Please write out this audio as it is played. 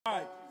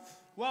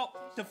Well,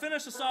 to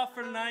finish us off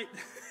for tonight,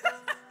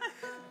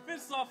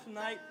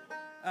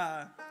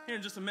 here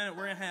in just a minute,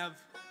 we're gonna have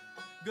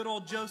good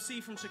old Joe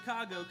C from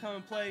Chicago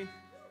come play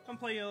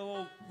a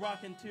little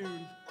rockin'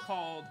 tune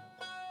called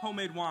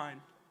 "Homemade Wine."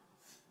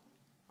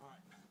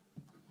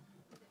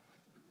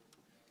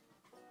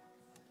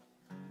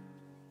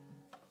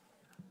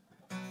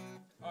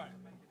 All right.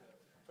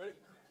 Ready?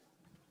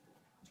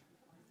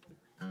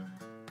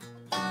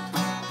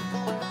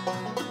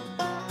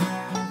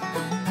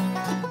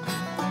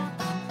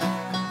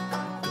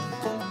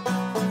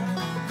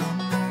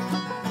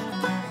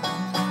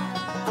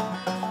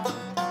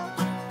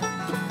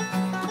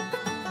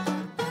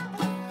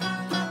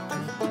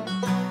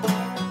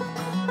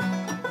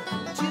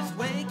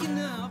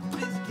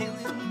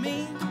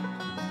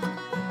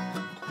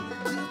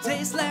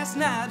 Last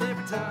night,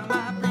 every time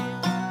I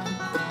breathe,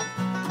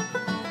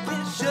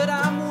 this shirt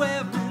I'm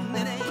wearing,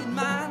 it ain't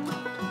mine.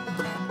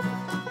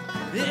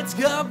 It's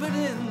covered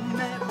in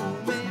that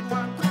homemade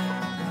wine.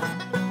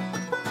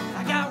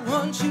 I got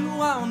one shoe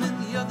on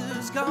and the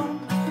other's gone.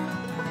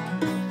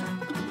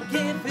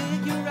 Can't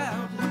figure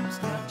out whose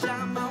couch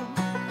I'm on.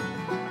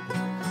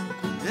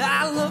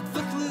 I look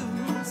for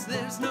clues,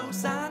 there's no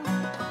sign.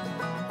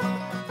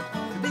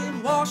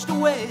 Been washed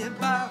away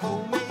by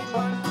homemade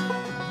wine.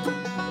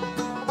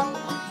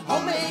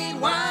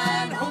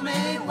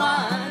 Homemade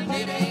wine,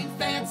 it ain't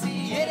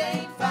fancy, it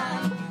ain't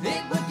fine.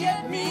 It would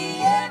get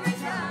me every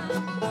time.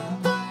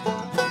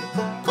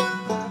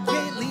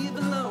 Can't leave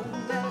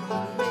alone that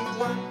homemade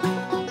wine.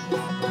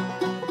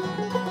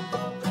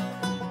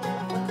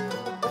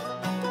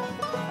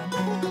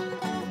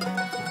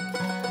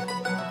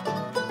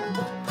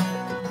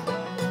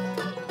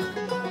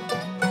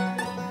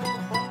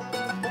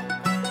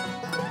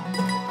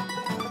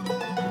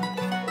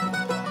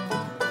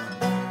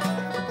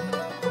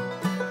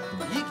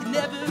 You can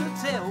never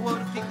tell what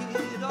to pick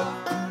it off.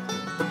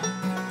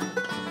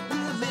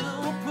 With a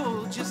little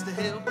pull just to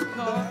help the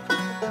car.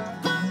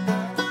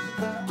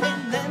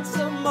 And then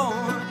some more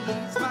to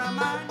ease my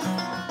mind.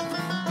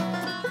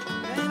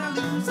 And I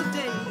lose a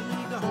day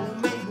to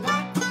homemade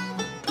wine.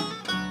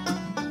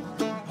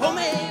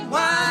 Homemade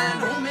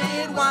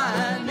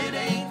wine, it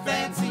ain't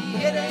fancy,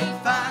 it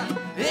ain't fine.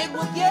 It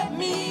will get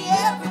me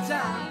every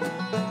time.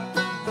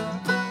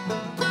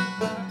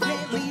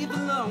 Can't leave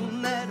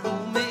alone that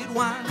homemade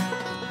wine.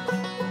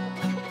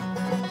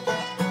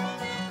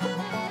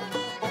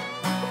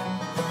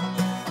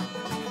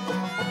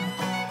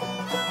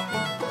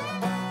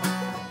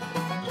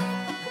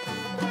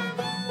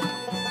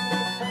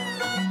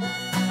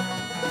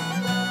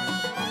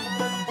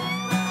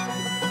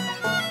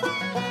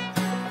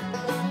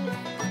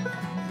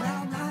 Now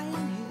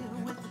lying here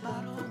with the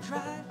bottle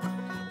dry,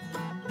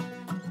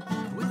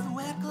 with a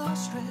wet cloth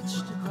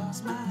stretched across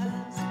my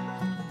eyes,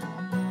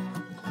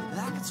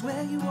 I could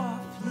swear you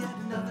off yet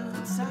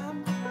another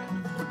time.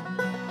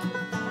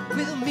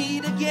 We'll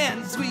meet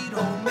again, sweet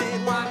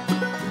homemade wine.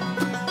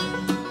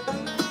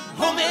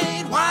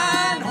 Homemade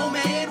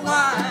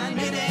wine,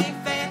 it ain't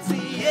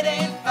fancy, it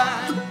ain't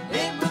fine.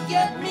 It will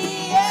get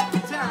me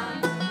every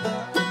time.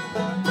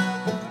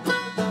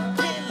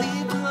 Can't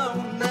leave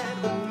alone that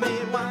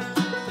homemade wine.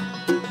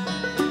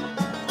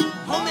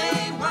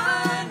 Homemade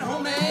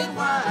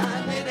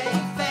wine, it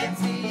ain't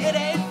fancy, it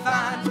ain't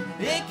fine.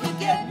 It can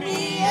get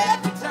me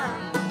every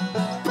time.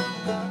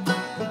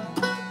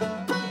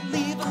 Can't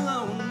leave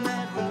alone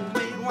that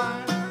homemade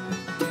wine.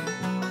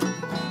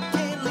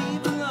 Can't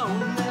leave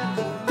alone that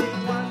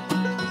homemade wine.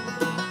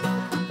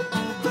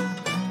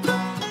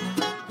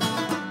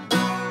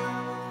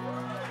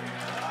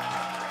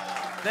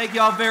 Thank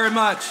y'all very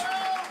much.